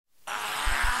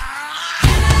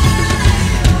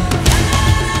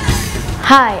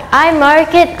Hi, I'm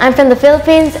Marikit. I'm from the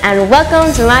Philippines and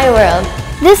welcome to my world.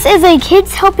 This is a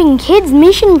Kids Helping Kids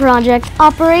mission project,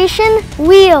 Operation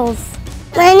Wheels.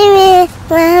 My name is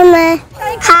Mama.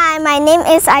 Hi, my name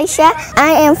is Aisha.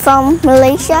 I am from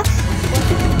Malaysia.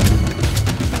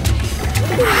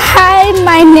 Hi,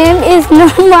 my name is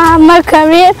Nur Muhammad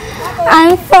Karim.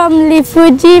 I'm from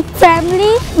refugee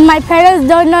family. My parents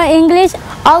don't know English.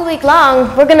 All week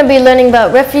long, we're going to be learning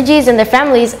about refugees and their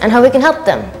families and how we can help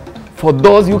them. For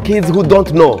those you kids who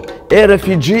don't know, a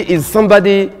refugee is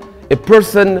somebody, a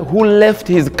person who left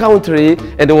his country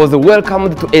and was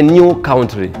welcomed to a new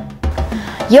country.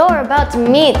 You're about to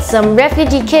meet some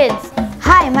refugee kids.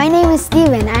 Hi, my name is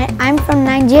Steven. I'm from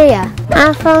Nigeria.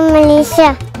 I'm from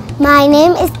Malaysia. My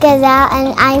name is Gazal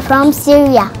and I'm from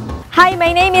Syria. Hi,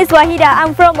 my name is Wahida.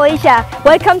 I'm from Malaysia.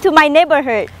 Welcome to my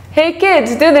neighborhood. Hey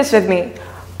kids, do this with me.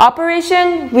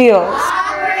 Operation Wheels.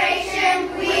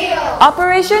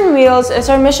 Operation Wheels is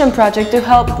our mission project to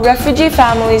help refugee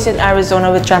families in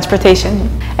Arizona with transportation.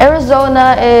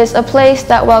 Arizona is a place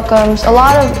that welcomes a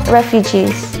lot of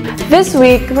refugees. This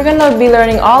week, we're going to be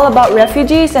learning all about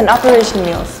refugees and Operation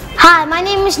Wheels. Hi, my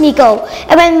name is Nico.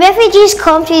 And when refugees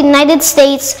come to the United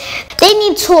States, they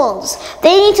need tools.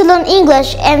 They need to learn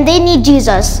English and they need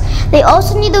Jesus. They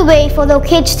also need a way for their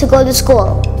kids to go to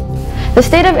school. The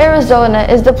state of Arizona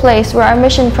is the place where our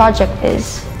mission project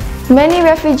is. Many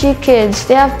refugee kids,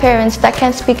 they have parents that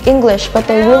can't speak English, but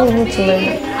they really need to learn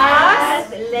it.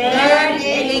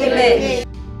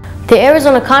 The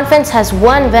Arizona Conference has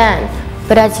one van,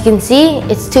 but as you can see,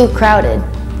 it's too crowded.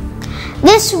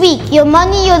 This week, your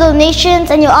money, your donations,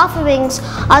 and your offerings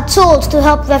are tools to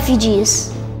help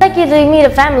refugees. I'd like you to meet a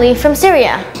family from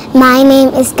Syria. My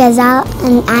name is Gazal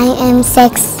and I am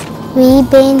 6. We've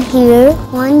been here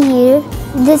 1 year.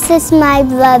 This is my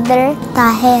brother,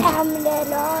 Tahir.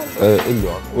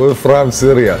 We're from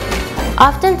Syria.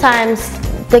 Oftentimes,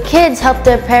 the kids help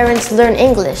their parents learn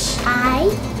English. I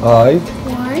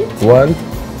want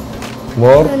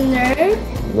more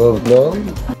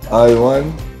learn. I want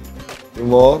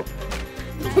more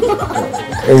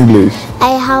English.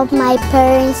 I help my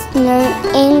parents learn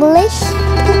English.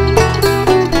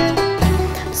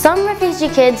 Some refugee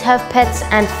kids have pets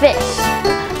and fish.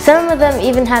 Some of them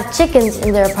even have chickens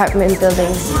in their apartment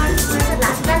buildings.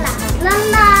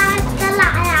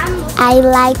 I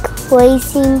like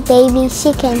raising baby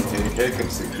chicken.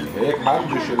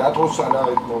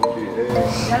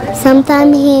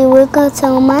 Sometimes he wiggles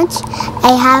so much,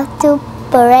 I have to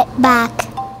put it back.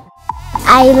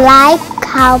 I like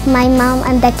help my mom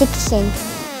in the kitchen.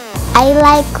 I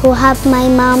like to help my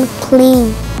mom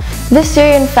clean. This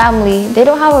Syrian family, they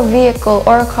don't have a vehicle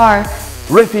or a car.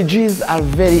 Refugees are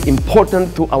very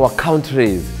important to our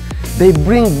countries. They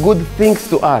bring good things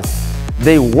to us.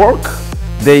 They work,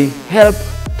 they help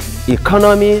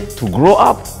economy to grow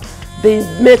up. They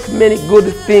make many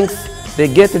good things. They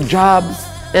get jobs,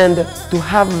 and to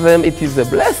have them, it is a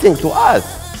blessing to us.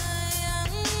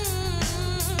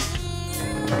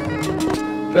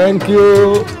 Thank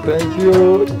you, thank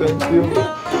you, thank you.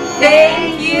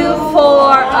 Thank you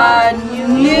for a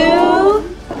new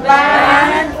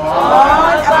van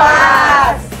on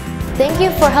us. Thank you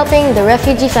for helping the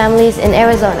refugee families in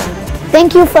Arizona.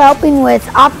 Thank you for helping with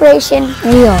Operation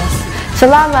Wheels.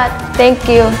 Salamat, thank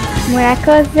you.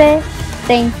 Murakose,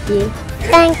 thank you.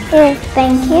 Thank you.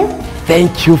 Thank you.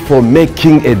 Thank you for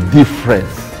making a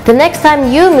difference. The next time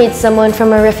you meet someone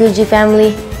from a refugee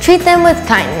family, treat them with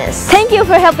kindness. Thank you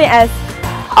for helping us.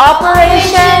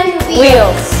 Operation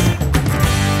Wheels.